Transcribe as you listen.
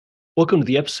Welcome to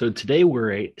the episode. Today,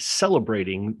 we're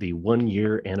celebrating the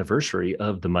 1-year anniversary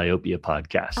of the Myopia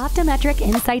Podcast. Optometric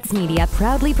Insights Media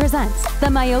proudly presents the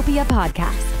Myopia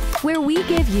Podcast, where we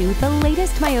give you the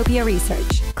latest myopia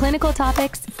research, clinical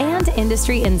topics, and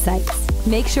industry insights.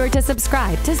 Make sure to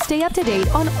subscribe to stay up to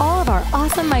date on all of our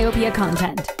awesome myopia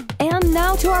content. And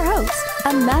now to our host,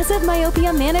 a massive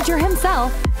myopia manager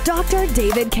himself, Dr.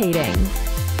 David Kading.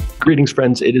 Greetings,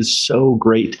 friends. It is so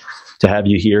great to have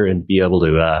you here and be able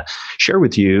to share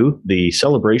with you the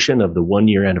celebration of the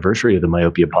 1-year anniversary of the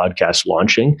Myopia Podcast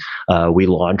launching. We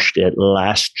launched it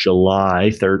last July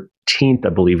 13th, I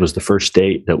believe, was the first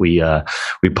date that we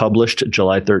published,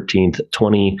 July 13th,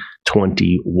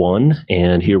 2021.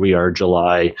 And here we are,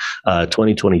 July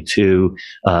 2022.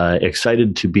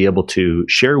 Excited to be able to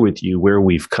share with you where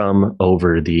we've come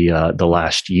over the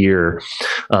last year.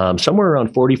 Somewhere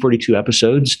around 42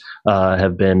 episodes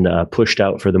have been pushed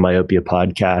out for the Myopia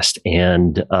Podcast,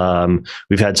 and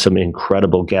we've had some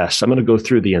incredible guests. I'm going to go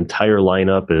through the entire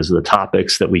lineup as the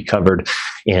topics that we covered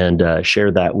and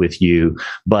share that with you.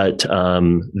 But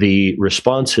the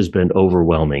response has been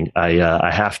overwhelming.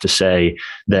 I have to say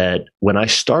that when I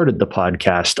started the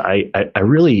podcast, I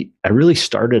really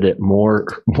started it more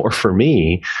for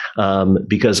me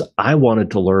because I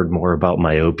wanted to learn more about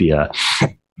myopia.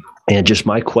 And just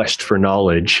my quest for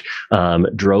knowledge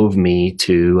drove me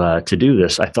to do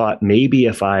this. I thought maybe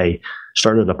if I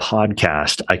started a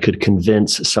podcast, I could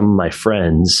convince some of my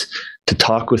friends to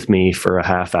talk with me for a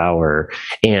half hour,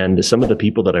 and some of the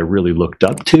people that I really looked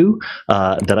up to,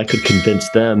 that I could convince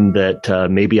them that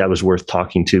maybe I was worth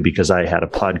talking to because I had a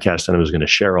podcast and I was going to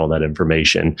share all that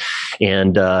information.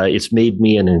 And it's made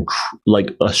me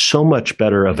so much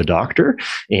better of a doctor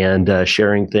and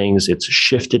sharing things. It's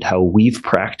shifted how we've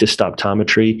practiced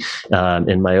optometry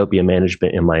and myopia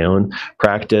management in my own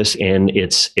practice, and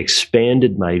it's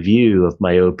expanded my view of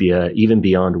myopia even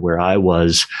beyond where I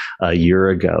was a year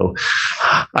ago.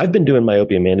 I've been doing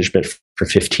myopia management for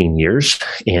 15 years,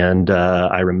 and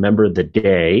I remember the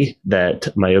day that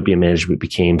myopia management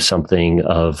became something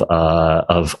of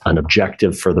an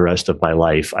objective for the rest of my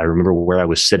life. I remember where I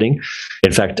was sitting.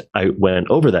 In fact, I went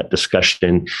over that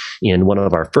discussion in one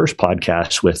of our first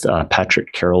podcasts with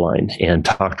Patrick Caroline and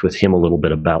talked with him a little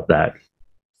bit about that.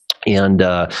 And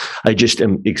I just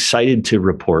am excited to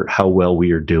report how well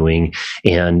we are doing.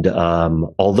 And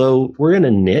although we're in a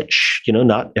niche,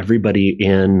 not everybody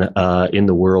in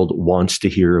the world wants to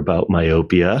hear about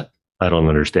myopia. I don't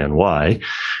understand why.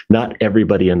 Not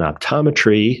everybody in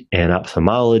optometry and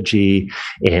ophthalmology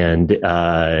and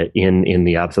in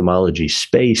the ophthalmology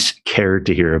space care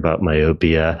to hear about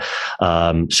myopia.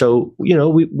 So we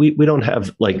don't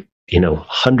have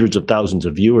hundreds of thousands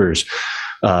of viewers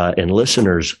and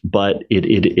listeners, but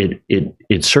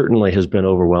it certainly has been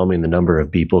overwhelming, the number of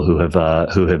people who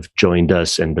have joined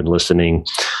us and been listening.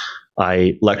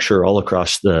 I lecture all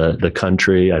across the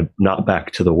country. I'm not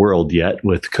back to the world yet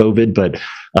with COVID, but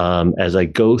as I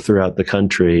go throughout the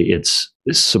country, it's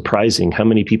surprising how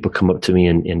many people come up to me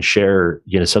and share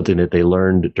something that they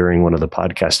learned during one of the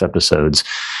podcast episodes,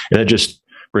 and it just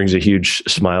brings a huge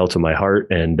smile to my heart.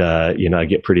 And I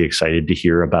get pretty excited to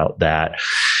hear about that.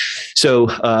 So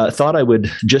thought I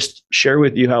would just share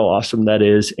with you how awesome that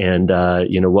is and,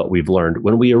 what we've learned.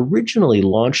 When we originally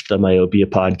launched the Myopia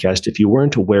Podcast, if you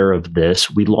weren't aware of this,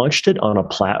 we launched it on a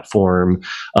platform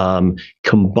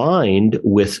combined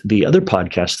with the other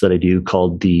podcasts that I do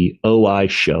called the OI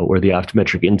Show, or the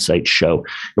Optometric Insights Show.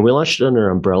 And we launched it under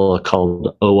an umbrella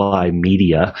called OI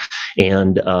Media.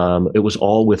 And it was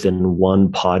all within one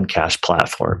podcast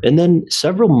platform. And then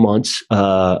several months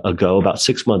ago, about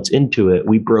 6 months into it,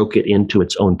 we broke it into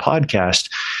its own podcast.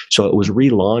 So it was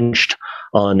relaunched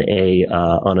on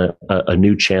a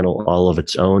new channel all of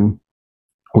its own.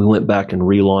 We went back and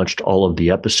relaunched all of the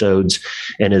episodes.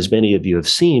 And as many of you have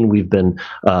seen, we've been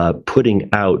putting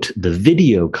out the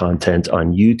video content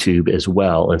on YouTube as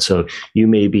well. And so you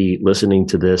may be listening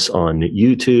to this on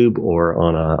YouTube or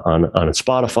on a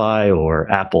Spotify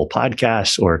or Apple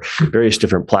Podcasts or various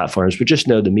different platforms, but just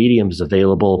know the medium is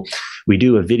available. We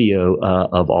do a video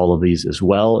of all of these as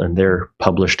well, and they're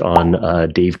published on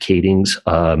Dave Kading's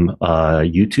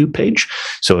YouTube page.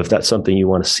 So if that's something you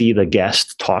want to see the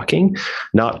guest talking,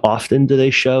 not often do they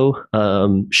show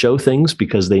things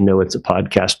because they know it's a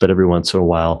podcast, but every once in a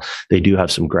while they do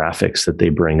have some graphics that they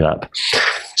bring up.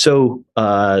 So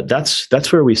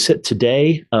that's where we sit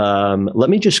today.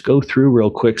 Let me just go through real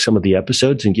quick some of the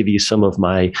episodes and give you some of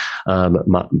my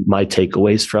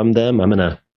takeaways from them. I'm going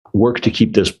to work to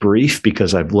keep this brief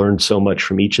because I've learned so much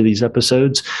from each of these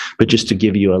episodes, but just to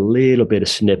give you a little bit of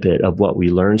snippet of what we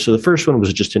learned. So the first one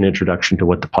was just an introduction to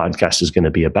what the podcast is going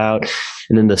to be about.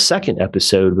 And then the second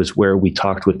episode was where we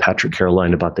talked with Patrick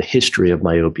Caroline about the history of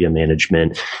myopia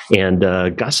management, and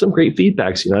got some great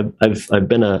feedbacks. I've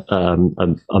been a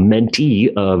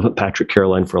mentee of Patrick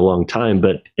Caroline for a long time,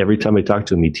 but every time I talk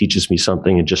to him, he teaches me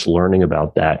something, and just learning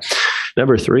about that.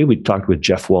 Number 3, we talked with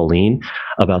Jeff Walleen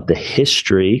about the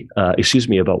history,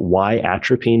 about why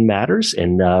atropine matters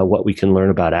and what we can learn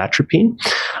about atropine.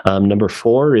 Number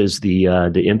 4 is the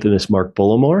infamous Mark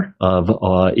Bullimore of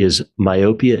is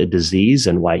myopia a disease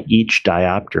and why each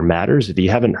diopter matters. If you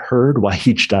haven't heard why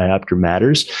each diopter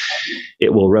matters,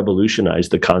 it will revolutionize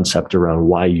the concept around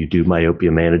why you do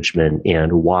myopia management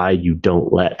and why you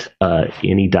don't let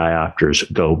any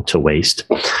diopters go to waste.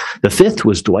 The 5th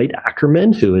was Dwight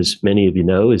Ackerman, who, as many of you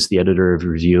know, is the editor of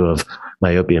Review of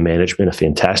Myopia Management, a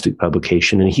fantastic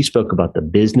publication, and he spoke about the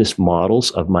business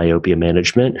models of myopia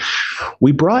management.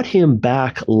 We brought him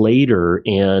back later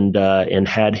and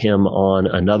had him on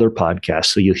another podcast,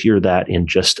 so you'll hear that in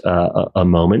just a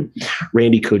moment.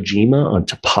 Randy Kojima on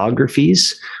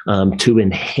topographies to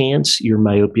enhance your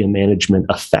myopia management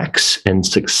effects and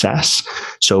success.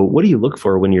 So what do you look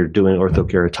for when you're doing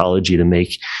orthokeratology to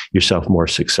make yourself more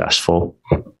successful?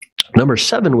 Number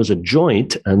 7 was a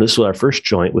joint, and this was our first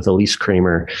joint with Elise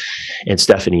Kramer and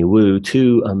Stephanie Wu,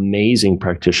 2 amazing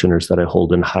practitioners that I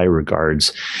hold in high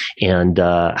regards, and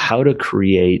how to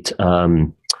create how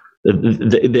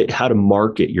to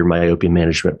market your myopia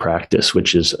management practice,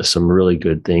 which is some really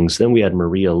good things. Then we had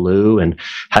Maria Liu and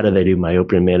how do they do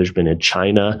myopia management in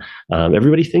China.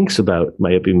 Everybody thinks about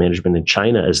myopia management in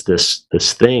China as this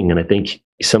thing, and I think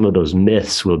some of those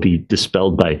myths will be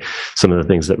dispelled by some of the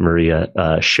things that Maria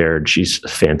shared. She's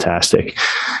fantastic.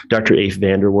 Dr. Afe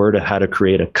Vanderwoord, how to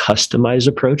create a customized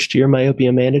approach to your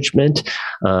myopia management.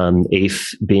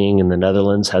 Afe, being in the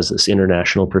Netherlands, has this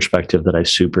international perspective that I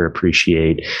super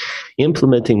appreciate.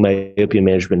 Implementing myopia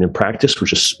management in practice,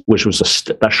 which was a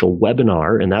special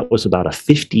webinar, and that was about a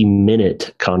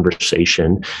 50-minute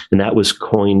conversation, and that was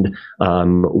coined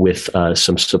with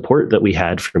some support that we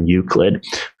had from Euclid,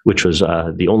 which was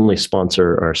the only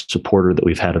sponsor or supporter that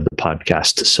we've had of the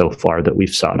podcast so far that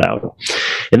we've sought out.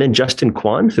 And then Justin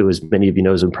Kwan, who, as many of you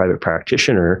know, is a private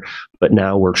practitioner, but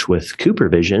now works with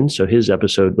CooperVision. So his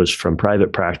episode was from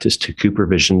private practice to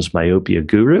CooperVision's myopia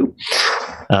guru.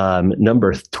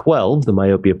 Number 12, the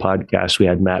Myopia Podcast, we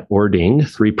had Matt Ording,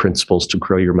 3 principles to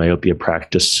grow your myopia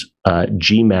practice,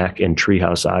 GMAC and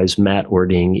Treehouse Eyes. Matt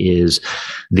Ording is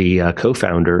the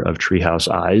co-founder of Treehouse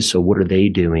Eyes. So what are they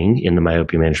doing in the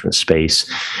myopia management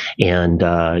space? And,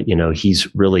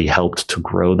 he's really helped to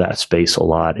grow that space a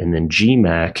lot. And then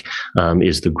GMAC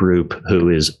is the group who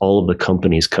is all of the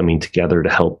companies coming together to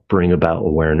help bring about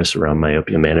awareness around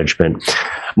myopia management.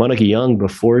 Monica Young,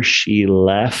 before she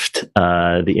left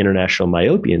the International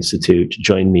Myopia Institute,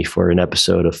 joined me for an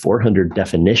episode of 400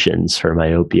 definitions for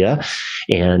myopia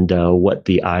and what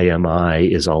the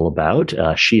IMI is all about.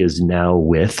 She is now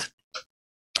with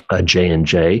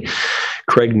J&J.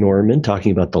 Craig Norman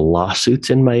talking about the lawsuits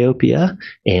in myopia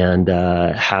and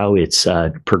how it's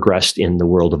progressed in the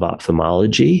world of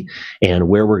ophthalmology and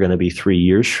where we're going to be 3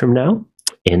 years from now.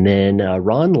 And then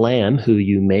Ron Lamb, who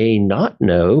you may not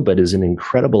know, but is an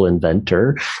incredible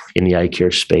inventor in the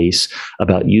Eyecare space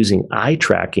about using eye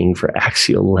tracking for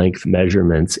axial length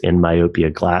measurements in myopia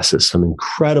glasses. Some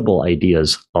incredible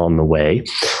ideas on the way.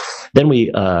 Then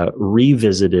we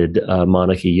revisited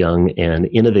Monica Young and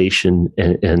innovation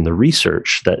and the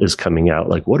research that is coming out.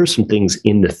 Like, what are some things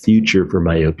in the future for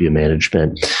myopia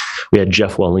management? We had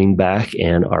Jeff Walleen back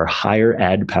and our higher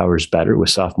ad powers better with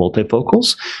soft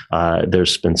multifocals.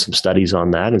 There's been some studies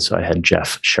on that. And so I had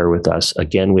Jeff share with us.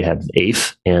 Again, we have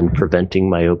AFE and preventing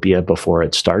myopia before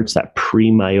it starts, that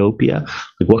pre-myopia.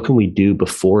 Like, what can we do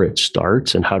before it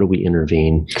starts and how do we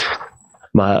intervene?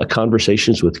 My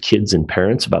conversations with kids and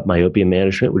parents about myopia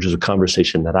management, which is a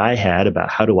conversation that I had about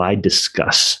how do I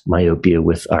discuss myopia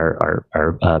with our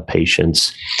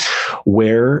patients.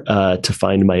 Where to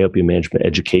find myopia management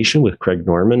education with Craig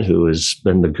Norman, who has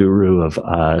been the guru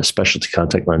of specialty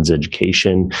contact lens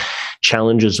education.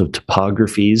 Challenges of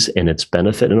topographies and its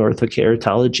benefit in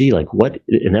orthokeratology. Like what,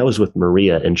 and that was with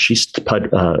Maria, and she's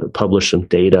published some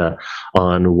data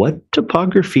on what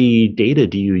topography data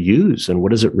do you use and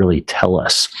what does it really tell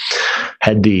us.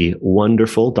 Had the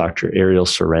wonderful Dr. Ariel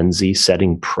Sorenzi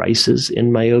setting prices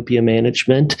in myopia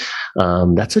management.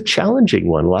 That's a challenging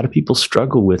one. A lot of people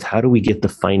struggle with how do we get the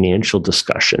financial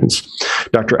discussions.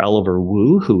 Dr. Oliver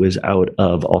Wu, who is out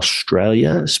of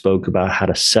Australia, spoke about how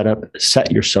to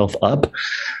set yourself up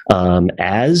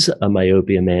as a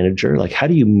myopia manager. Like, how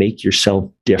do you make yourself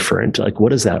different? Like, what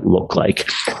does that look like?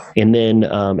 And then,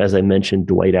 as I mentioned,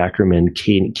 Dwight Ackerman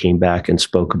came back and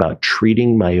spoke about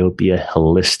treating myopia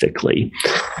holistically.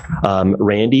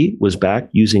 Randy was back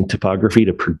using topography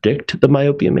to predict the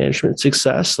myopia management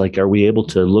success. Like, are we able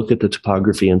to look at the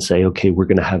topography and say, okay, we're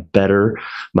going to have better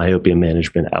myopia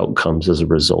management outcomes as a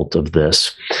result of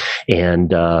this?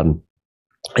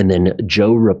 And then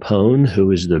Joe Rapone,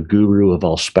 who is the guru of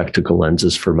all spectacle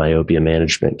lenses for myopia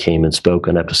management, came and spoke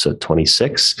on episode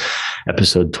 26.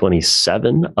 Episode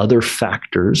 27, Other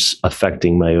Factors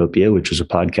Affecting Myopia, which was a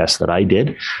podcast that I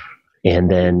did.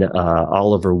 And then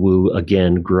Oliver Wu,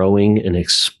 again, growing an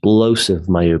explosive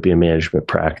myopia management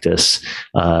practice.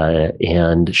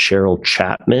 And Cheryl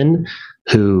Chapman,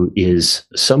 who is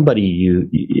somebody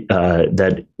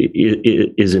that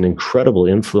is an incredible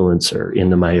influencer in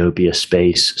the myopia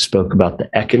space, spoke about the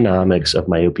economics of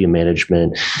myopia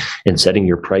management and setting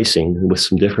your pricing with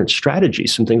some different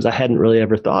strategies, some things I hadn't really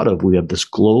ever thought of. We have this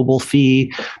global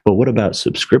fee, but what about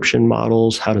subscription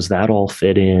models? How does that all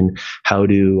fit in? How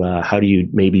do you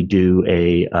maybe do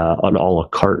an a la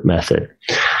carte method?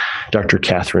 Dr.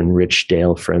 Catherine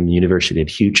Richdale from the University of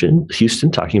Houston,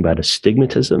 talking about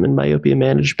astigmatism in myopia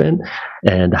management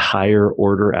and higher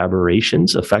order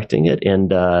aberrations affecting it.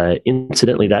 And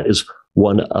incidentally, that is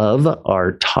one of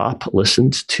our top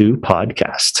listened to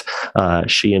podcasts.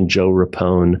 She and Joe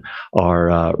Rapone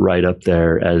are right up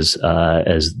there as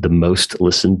the most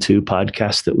listened to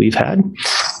podcast that we've had.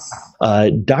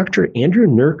 Dr. Andrew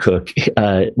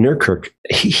Nurkirk,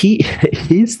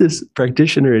 he's this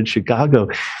practitioner in Chicago,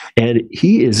 and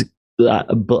he is,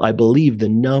 I believe, the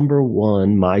number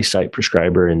one MiSight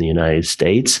prescriber in the United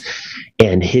States.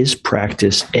 And his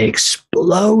practice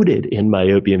exploded in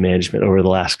myopia management over the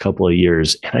last couple of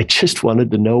years. And I just wanted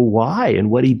to know why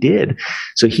and what he did.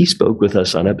 So he spoke with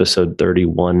us on episode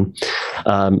 31.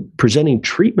 Presenting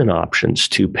treatment options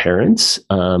to parents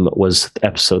was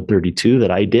episode 32 that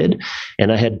I did.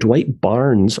 And I had Dwight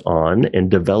Barnes on,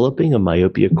 and developing a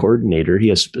myopia coordinator. He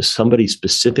has somebody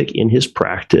specific in his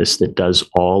practice that does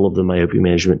all of the myopia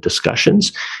management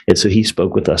discussions. And so he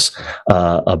spoke with us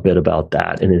a bit about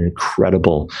that, and an incredible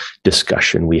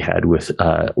discussion we had with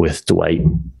Dwight.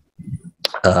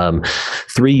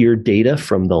 3-year data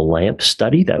from the LAMP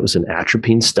study. That was an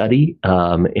atropine study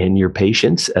in your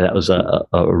patients. That was a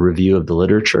review of the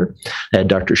literature. I had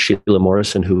Dr. Sheila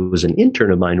Morrison, who was an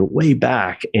intern of mine way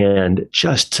back, and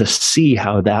just to see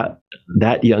how that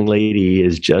young lady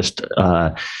is just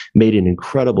made an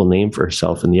incredible name for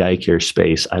herself in the eye care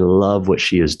space. I love what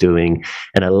she is doing.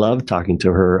 And I love talking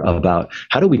to her about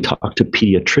how do we talk to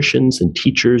pediatricians and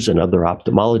teachers and other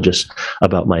ophthalmologists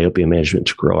about myopia management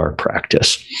to grow our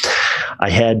practice. I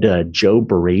had Joe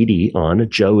Brady on.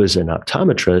 Joe is an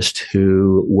optometrist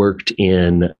who worked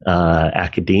in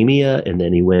academia, and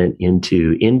then he went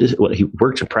he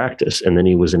worked in practice, and then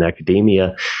he was in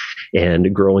academia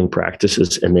and growing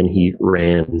practices. And then he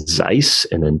ran Zeiss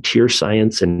and then Tear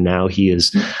Science. And now he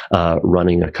is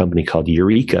running a company called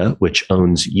Eureka, which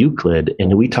owns Euclid.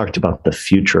 And we talked about the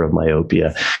future of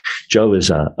myopia. Joe is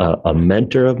a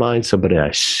mentor of mine, somebody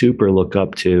I super look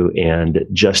up to, and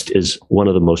just is one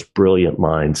of the most brilliant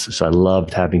minds. So I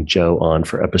loved having Joe on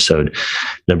for episode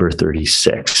number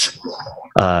 36.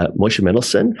 Moshe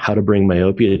Mendelsohn, how to bring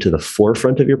myopia to the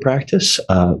forefront of your practice.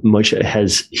 Moshe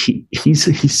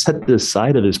he's set this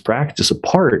side of his practice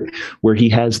apart, where he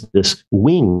has this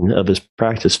wing of his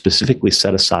practice specifically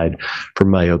set aside for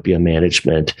myopia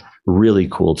management. Really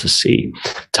cool to see.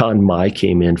 Tan Mai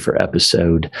came in for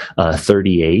episode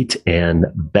 38, and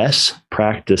best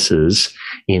practices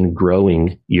in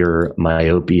growing your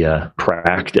myopia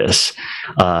practice.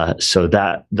 So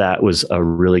that was a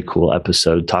really cool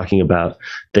episode, talking about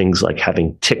things like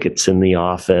having tickets in the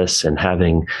office and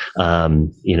having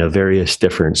various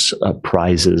different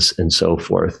prizes and so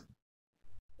forth.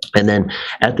 And then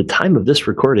at the time of this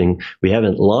recording, we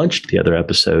haven't launched the other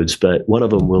episodes, but one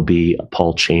of them will be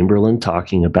Paul Chamberlain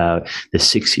talking about the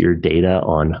 6-year data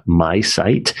on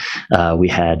MiSight. We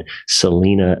had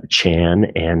Selena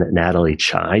Chan and Natalie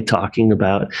Chai talking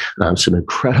about some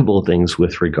incredible things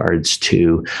with regards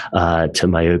to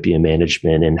myopia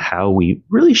management and how we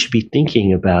really should be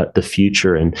thinking about the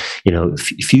future and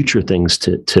future things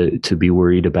to be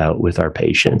worried about with our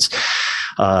patients.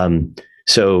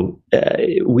 So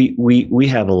we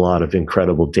have a lot of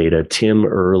incredible data. Tim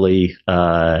Early,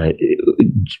 Brianna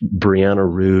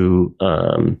Rue,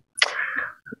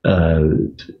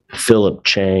 Philip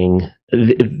Chang.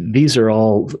 These are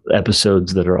all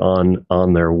episodes that are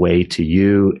on their way to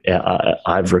you.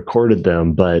 I've recorded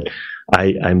them, but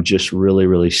I'm just really,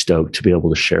 really stoked to be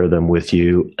able to share them with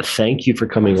you. Thank you for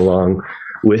coming along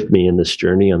with me in this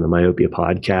journey on the Myopia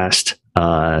Podcast.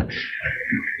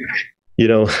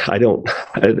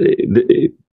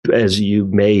 As you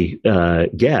may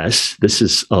guess, this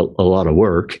is a lot of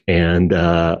work,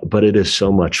 but it is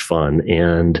so much fun.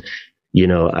 And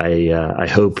I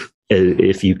hope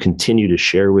if you continue to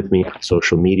share with me on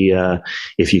social media,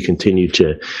 if you continue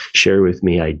to share with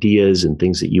me ideas and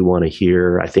things that you want to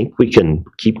hear, I think we can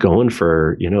keep going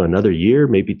for, another year,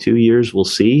 maybe 2 years, we'll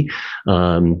see.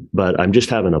 But I'm just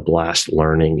having a blast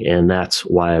learning. And that's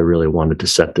why I really wanted to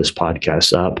set this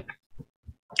podcast up.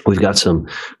 We've got some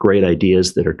great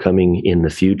ideas that are coming in the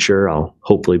future. I'll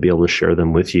hopefully be able to share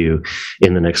them with you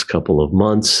in the next couple of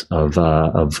months of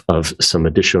some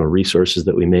additional resources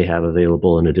that we may have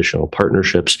available and additional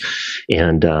partnerships.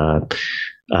 And I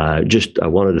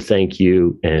wanted to thank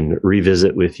you and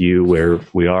revisit with you where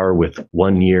we are with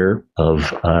 1 year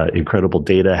of incredible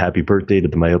data. Happy birthday to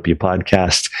the Myopia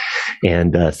Podcast.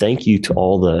 And thank you to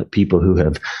all the people who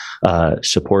have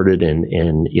supported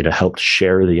and helped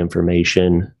share the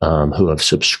information, who have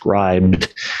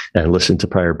subscribed and listened to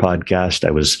prior podcasts.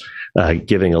 I was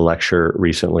giving a lecture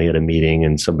recently at a meeting,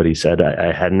 and somebody said,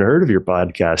 I hadn't heard of your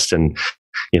podcast, and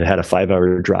had a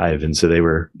 5-hour drive. And so they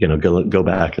were, go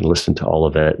back and listen to all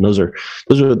of it. And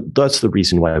that's the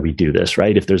reason why we do this,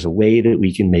 right? If there's a way that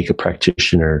we can make a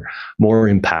practitioner more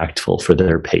impactful for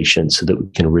their patients so that we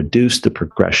can reduce the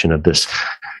progression of this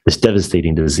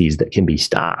devastating disease that can be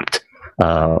stopped.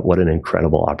 What an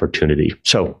incredible opportunity.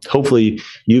 So hopefully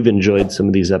you've enjoyed some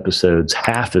of these episodes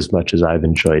half as much as I've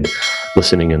enjoyed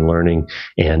listening and learning.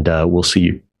 And we'll see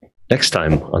you next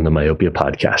time on the Myopia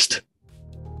Podcast.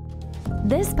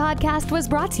 This podcast was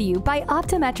brought to you by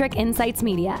Optometric Insights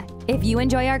Media. If you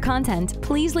enjoy our content,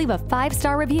 please leave a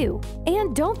 5-star review.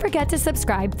 And don't forget to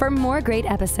subscribe for more great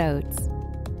episodes.